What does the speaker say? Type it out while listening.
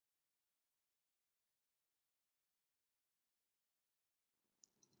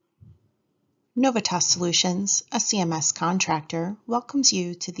Novitas Solutions, a CMS contractor, welcomes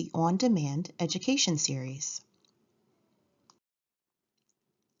you to the On-Demand Education Series.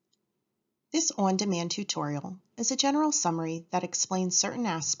 This on-demand tutorial is a general summary that explains certain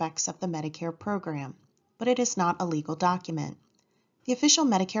aspects of the Medicare program, but it is not a legal document. The official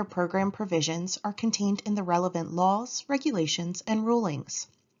Medicare program provisions are contained in the relevant laws, regulations, and rulings.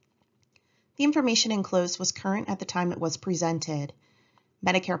 The information enclosed was current at the time it was presented.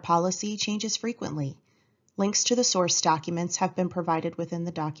 Medicare policy changes frequently. Links to the source documents have been provided within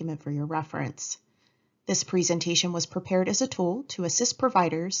the document for your reference. This presentation was prepared as a tool to assist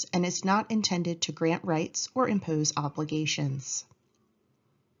providers and is not intended to grant rights or impose obligations.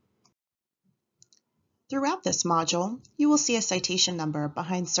 Throughout this module, you will see a citation number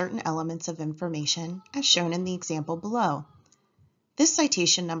behind certain elements of information as shown in the example below. This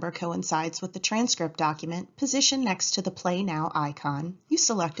citation number coincides with the transcript document positioned next to the Play Now icon you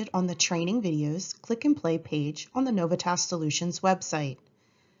selected on the Training Videos Click and Play page on the Novitas Solutions website.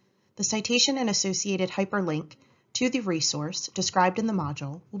 The citation and associated hyperlink to the resource described in the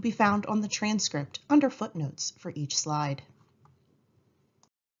module will be found on the transcript under footnotes for each slide.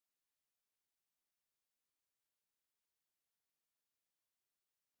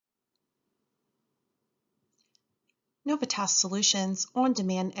 Novitas Solutions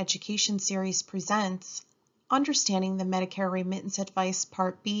On-Demand Education Series presents Understanding the Medicare Remittance Advice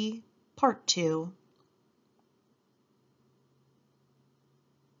Part B, Part 2.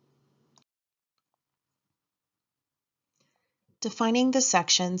 Defining the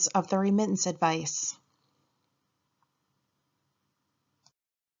sections of the remittance advice.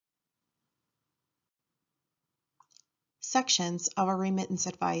 Sections of a remittance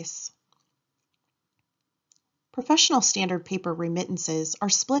advice. Professional standard paper remittances are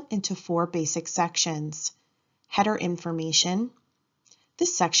split into 4 basic sections. Header information.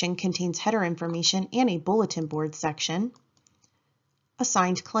 This section contains header information and a bulletin board section.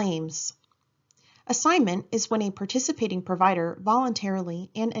 Assigned claims. Assignment is when a participating provider voluntarily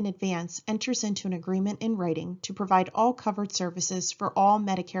and in advance enters into an agreement in writing to provide all covered services for all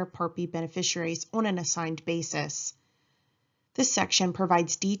Medicare Part B beneficiaries on an assigned basis. This section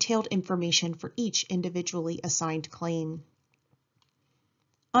provides detailed information for each individually assigned claim.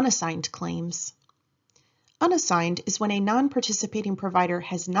 Unassigned claims. Unassigned is when a non-participating provider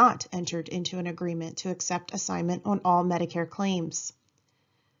has not entered into an agreement to accept assignment on all Medicare claims.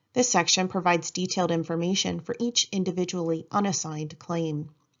 This section provides detailed information for each individually unassigned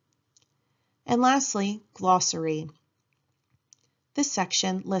claim. And lastly, glossary. This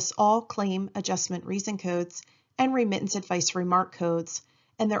section lists all claim adjustment reason codes and remittance advice remark codes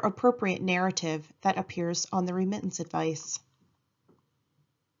and their appropriate narrative that appears on the remittance advice.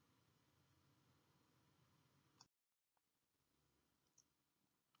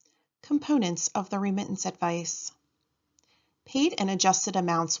 Components of the remittance advice. Paid and adjusted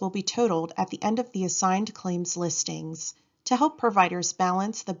amounts will be totaled at the end of the assigned claims listings to help providers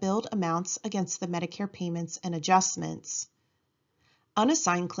balance the billed amounts against the Medicare payments and adjustments.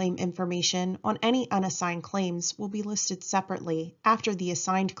 Unassigned claim information on any unassigned claims will be listed separately after the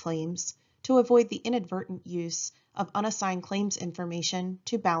assigned claims to avoid the inadvertent use of unassigned claims information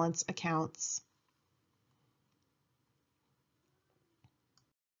to balance accounts.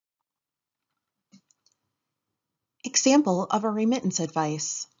 Example of a remittance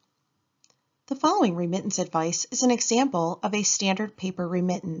advice. The following remittance advice is an example of a standard paper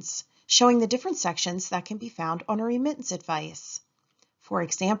remittance, showing the different sections that can be found on a remittance advice. For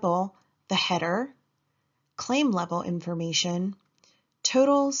example, the header, claim level information,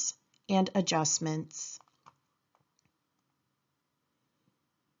 totals, and adjustments.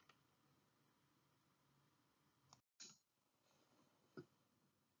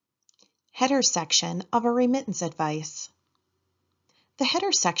 Header section of a remittance advice. The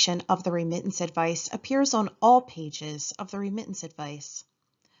header section of the remittance advice appears on all pages of the remittance advice.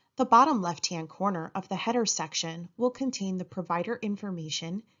 The bottom left-hand corner of the header section will contain the provider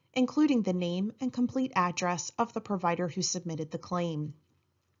information, including the name and complete address of the provider who submitted the claim.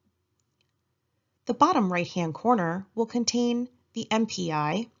 The bottom right-hand corner will contain the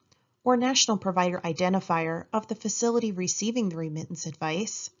MPI, or National Provider Identifier, of the facility receiving the remittance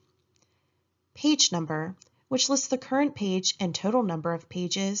advice, page number, which lists the current page and total number of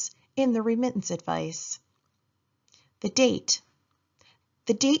pages in the remittance advice, the date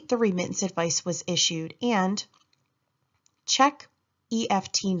the remittance advice was issued, and check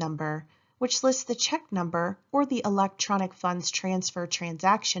EFT number, which lists the check number or the electronic funds transfer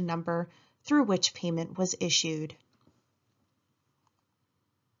transaction number through which payment was issued.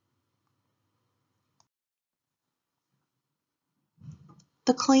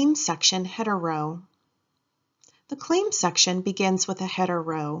 The claim section header row. The claim section begins with a header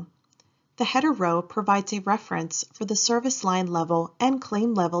row. The header row provides a reference for the service line level and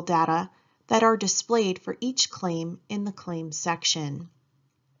claim level data that are displayed for each claim in the claim section.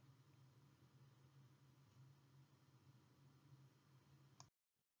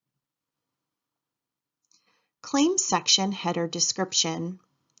 Claim section header description.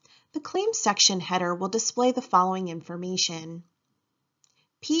 The claim section header will display the following information.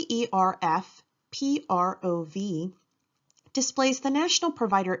 PERF PROV displays the National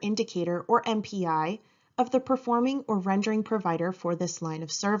Provider Indicator, or NPI, of the performing or rendering provider for this line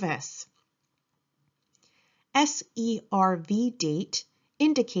of service. SERV date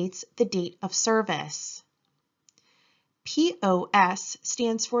indicates the date of service. POS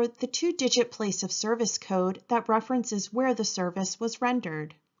stands for the two-digit place of service code that references where the service was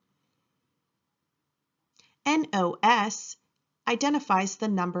rendered. NOS identifies the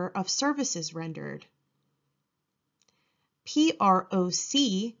number of services rendered.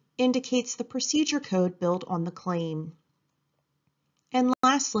 PROC indicates the procedure code billed on the claim. And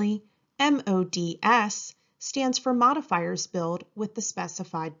lastly, MODS stands for modifiers billed with the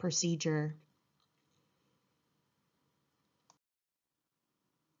specified procedure.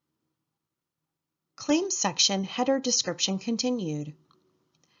 Claim section header description continued.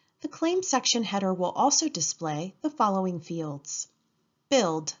 The claim section header will also display the following fields.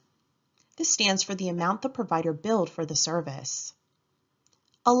 Billed. This stands for the amount the provider billed for the service.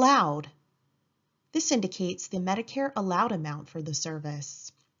 Allowed. This indicates the Medicare allowed amount for the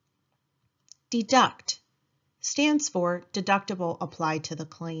service. Deduct stands for deductible applied to the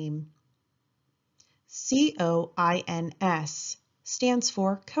claim. COINS stands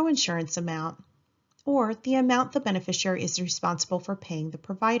for coinsurance amount, or the amount the beneficiary is responsible for paying the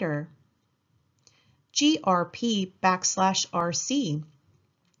provider. GRP/RC.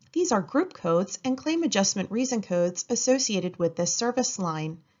 These are group codes and claim adjustment reason codes associated with this service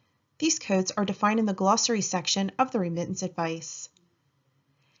line. These codes are defined in the glossary section of the Remittance Advice.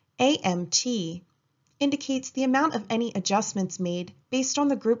 AMT indicates the amount of any adjustments made based on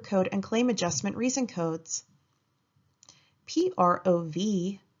the group code and claim adjustment reason codes.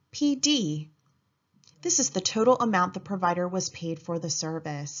 PROV/PD. This is the total amount the provider was paid for the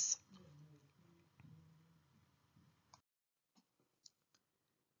service.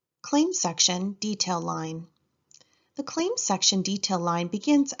 Claim section detail line. The claim section detail line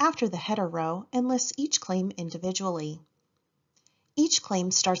begins after the header row and lists each claim individually. Each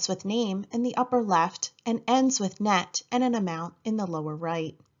claim starts with name in the upper left and ends with net and an amount in the lower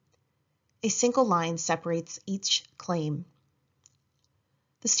right. A single line separates each claim.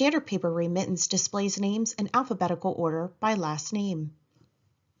 The standard paper remittance displays names in alphabetical order by last name.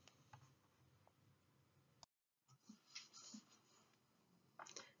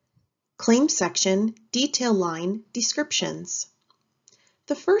 Claim section detail line descriptions.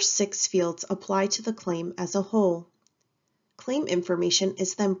 The first 6 fields apply to the claim as a whole. Claim information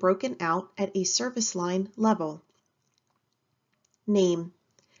is then broken out at a service line level. Name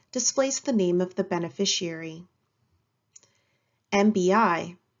displays the name of the beneficiary.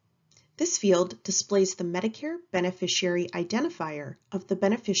 MBI. This field displays the Medicare Beneficiary Identifier of the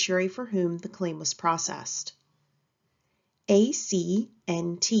beneficiary for whom the claim was processed.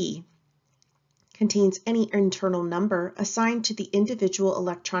 ACNT contains any internal number assigned to the individual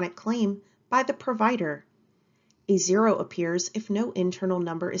electronic claim by the provider. A 0 appears if no internal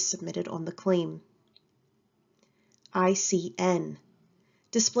number is submitted on the claim. ICN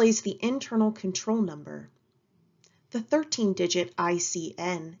displays the internal control number. The 13-digit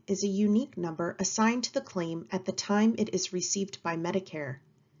ICN is a unique number assigned to the claim at the time it is received by Medicare.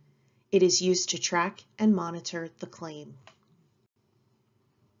 It is used to track and monitor the claim.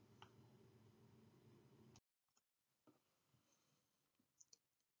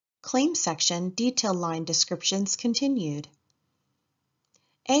 Claim section detail line descriptions continued.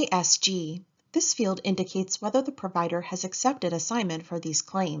 ASG. This field indicates whether the provider has accepted assignment for these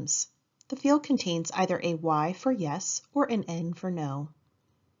claims. The field contains either a Y for yes or an N for no.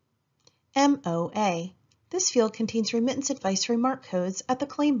 MOA. This field contains remittance advice remark codes at the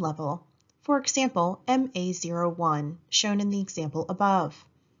claim level. For example, MA01, shown in the example above.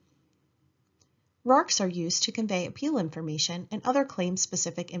 RARCs are used to convey appeal information and other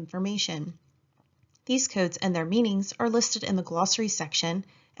claim-specific information. These codes and their meanings are listed in the glossary section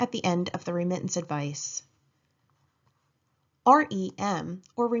at the end of the remittance advice. REM,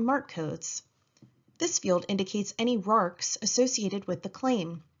 or remark codes. This field indicates any RARCs associated with the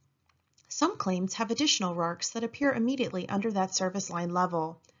claim. Some claims have additional RARCs that appear immediately under that service line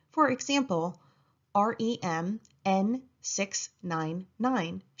level. For example, REM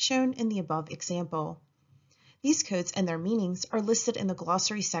N699, shown in the above example. These codes and their meanings are listed in the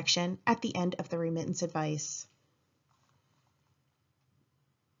glossary section at the end of the remittance advice.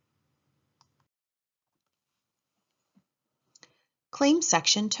 Claim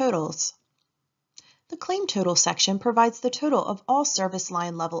section totals. The claim total section provides the total of all service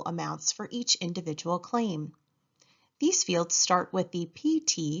line level amounts for each individual claim. These fields start with the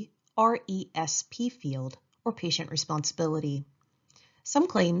PT/RESP field, or patient responsibility. Some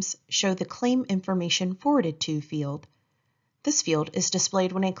claims show the claim information forwarded to field. This field is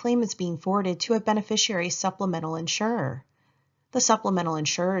displayed when a claim is being forwarded to a beneficiary supplemental insurer. The supplemental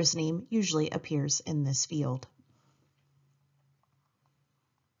insurer's name usually appears in this field.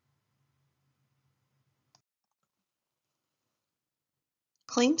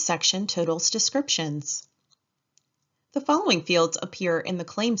 Claim section totals descriptions. The following fields appear in the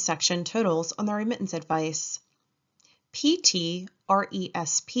claim section totals on the remittance advice.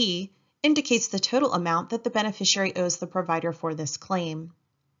 PT/RESP indicates the total amount that the beneficiary owes the provider for this claim.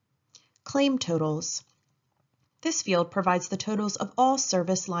 Claim totals. This field provides the totals of all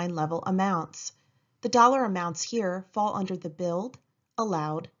service line level amounts. The dollar amounts here fall under the billed,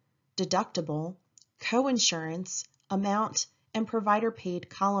 allowed, deductible, coinsurance, amount, and provider paid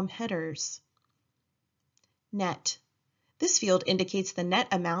column headers. Net. This field indicates the net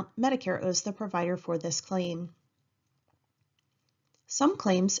amount Medicare owes the provider for this claim. Some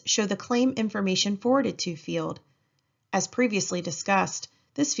claims show the claim information forwarded to field. As previously discussed,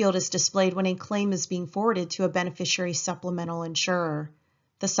 this field is displayed when a claim is being forwarded to a beneficiary supplemental insurer.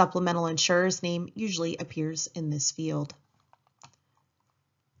 The supplemental insurer's name usually appears in this field.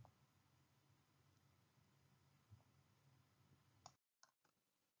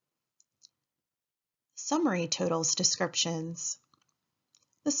 Summary totals descriptions.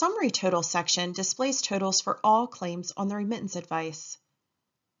 The summary total section displays totals for all claims on the remittance advice.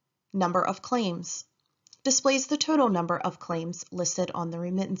 Number of claims displays the total number of claims listed on the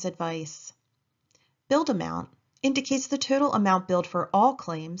remittance advice. Billed amount indicates the total amount billed for all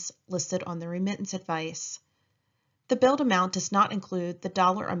claims listed on the remittance advice. The billed amount does not include the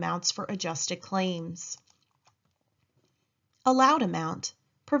dollar amounts for adjusted claims. Allowed amount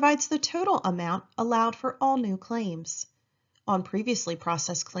provides the total amount allowed for all new claims. On previously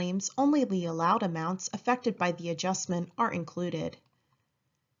processed claims, only the allowed amounts affected by the adjustment are included.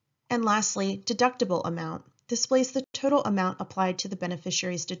 And lastly, deductible amount displays the total amount applied to the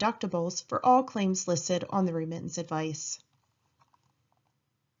beneficiary's deductibles for all claims listed on the remittance advice.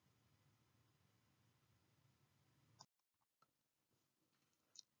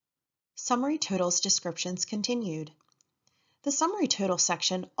 Summary totals descriptions continued. The summary total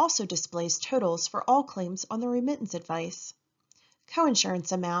section also displays totals for all claims on the remittance advice.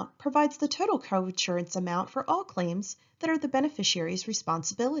 Coinsurance amount provides the total coinsurance amount for all claims that are the beneficiary's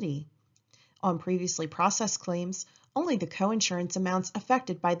responsibility. On previously processed claims, only the coinsurance amounts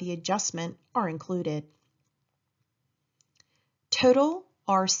affected by the adjustment are included. Total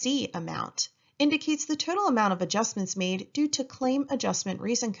RC amount indicates the total amount of adjustments made due to claim adjustment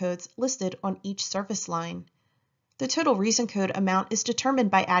reason codes listed on each service line. The total reason code amount is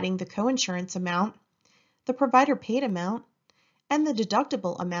determined by adding the coinsurance amount, the provider paid amount, and the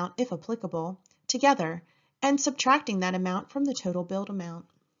deductible amount, if applicable, together and subtracting that amount from the total billed amount.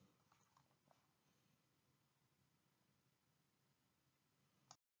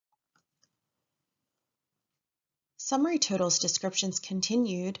 Summary totals descriptions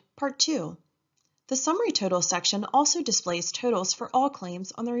continued, Part 2. The summary total section also displays totals for all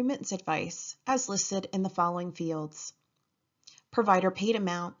claims on the remittance advice, as listed in the following fields. Provider paid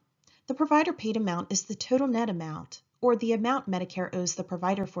amount. The provider paid amount is the total net amount, or the amount Medicare owes the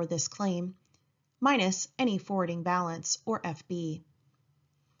provider for this claim, minus any forwarding balance, or FB.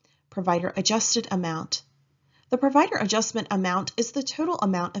 Provider adjusted amount. The provider adjustment amount is the total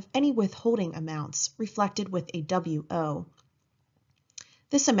amount of any withholding amounts reflected with a WO.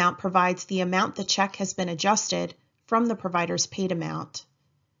 This amount provides the amount the check has been adjusted from the provider's paid amount.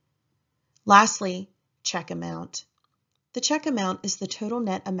 Lastly, check amount. The check amount is the total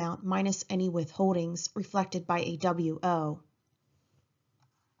net amount minus any withholdings reflected by a WO.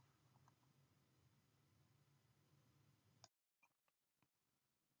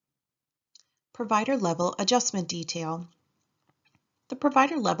 Provider level adjustment detail. The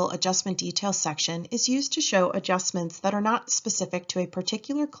provider level adjustment detail section is used to show adjustments that are not specific to a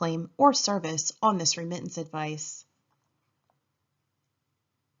particular claim or service on this remittance advice.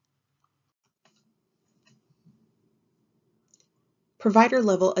 Provider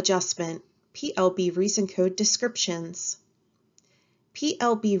level adjustment, PLB reason code descriptions.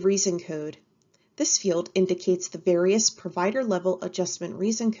 PLB reason code. This field indicates the various provider-level adjustment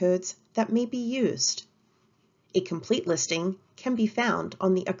reason codes that may be used. A complete listing can be found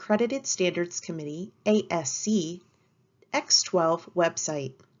on the Accredited Standards Committee ASC X12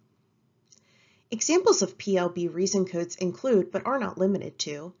 website. Examples of PLB reason codes include, but are not limited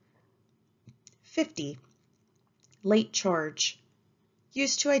to, 50, late charge,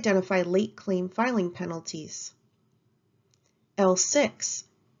 used to identify late claim filing penalties. L6,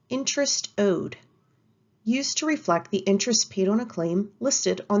 interest owed, used to reflect the interest paid on a claim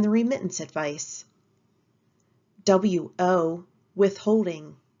listed on the remittance advice. WO,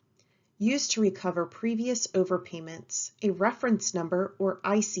 withholding, used to recover previous overpayments. A reference number or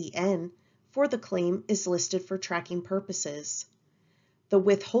ICN for the claim is listed for tracking purposes. The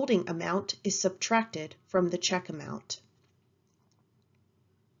withholding amount is subtracted from the check amount.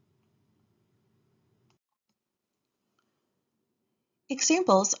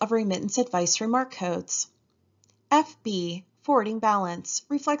 Examples of remittance advice remark codes. FB, forwarding balance,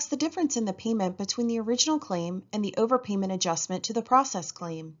 reflects the difference in the payment between the original claim and the overpayment adjustment to the process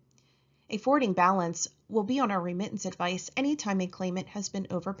claim. A forwarding balance will be on our remittance advice anytime a claimant has been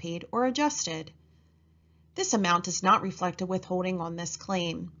overpaid or adjusted. This amount does not reflect a withholding on this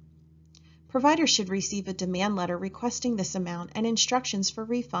claim. Providers should receive a demand letter requesting this amount and instructions for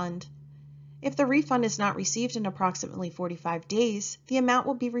refund. If the refund is not received in approximately 45 days, the amount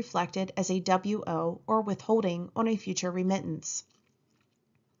will be reflected as a WO or withholding on a future remittance.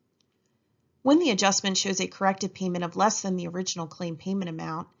 When the adjustment shows a corrected payment of less than the original claim payment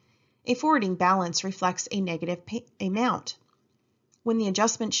amount, a forwarding balance reflects a negative amount. When the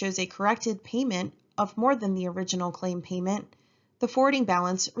adjustment shows a corrected payment of more than the original claim payment, the forwarding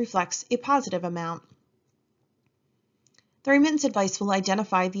balance reflects a positive amount. The remittance advice will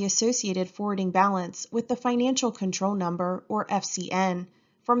identify the associated forwarding balance with the financial control number, or FCN,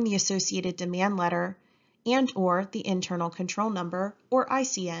 from the associated demand letter and/or the internal control number, or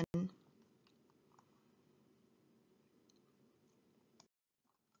ICN.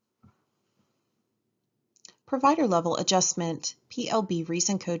 Provider-level adjustment, PLB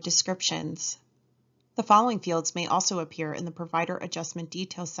reason code descriptions. The following fields may also appear in the Provider Adjustment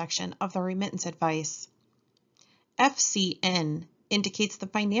Details section of the remittance advice. FCN indicates the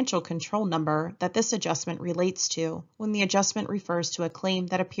financial control number that this adjustment relates to when the adjustment refers to a claim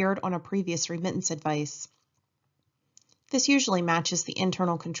that appeared on a previous remittance advice. This usually matches the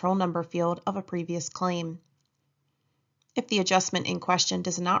internal control number field of a previous claim. If the adjustment in question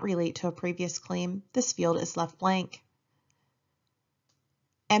does not relate to a previous claim, this field is left blank.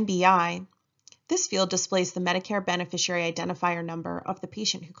 MBI. This field displays the Medicare beneficiary identifier number of the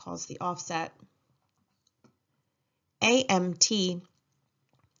patient who calls the offset. AMT.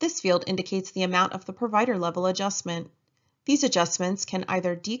 This field indicates the amount of the provider level adjustment. These adjustments can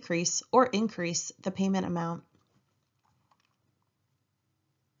either decrease or increase the payment amount.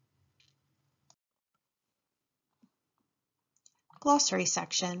 Glossary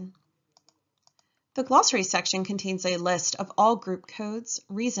section. The glossary section contains a list of all group codes,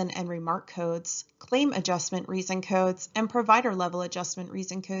 reason and remark codes, claim adjustment reason codes, and provider level adjustment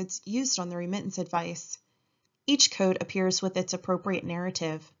reason codes used on the remittance advice. Each code appears with its appropriate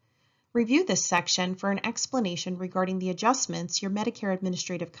narrative. Review this section for an explanation regarding the adjustments your Medicare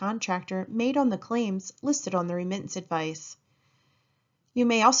administrative contractor made on the claims listed on the remittance advice. You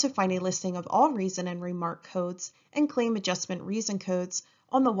may also find a listing of all reason and remark codes and claim adjustment reason codes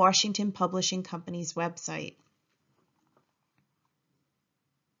on the Washington Publishing Company's website.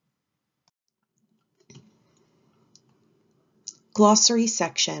 Glossary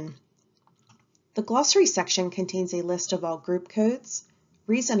section. The glossary section contains a list of all group codes,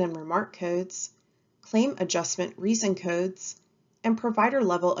 reason and remark codes, claim adjustment reason codes, and provider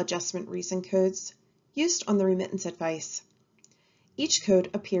level adjustment reason codes used on the remittance advice. Each code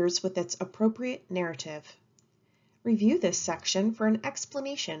appears with its appropriate narrative. Review this section for an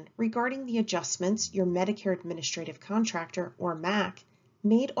explanation regarding the adjustments your Medicare Administrative Contractor, or MAC,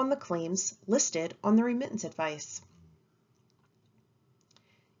 made on the claims listed on the remittance advice.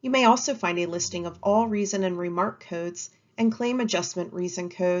 You may also find a listing of all reason and remark codes and claim adjustment reason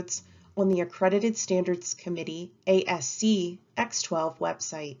codes on the Accredited Standards Committee ASC X12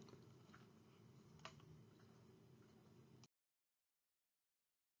 website.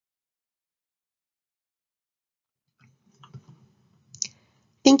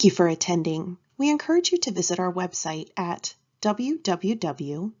 Thank you for attending. We encourage you to visit our website at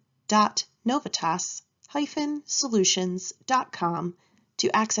www.novitas-solutions.com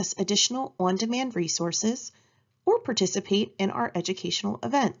to access additional on-demand resources or participate in our educational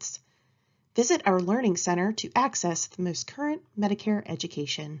events. Visit our Learning Center to access the most current Medicare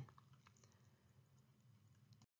education.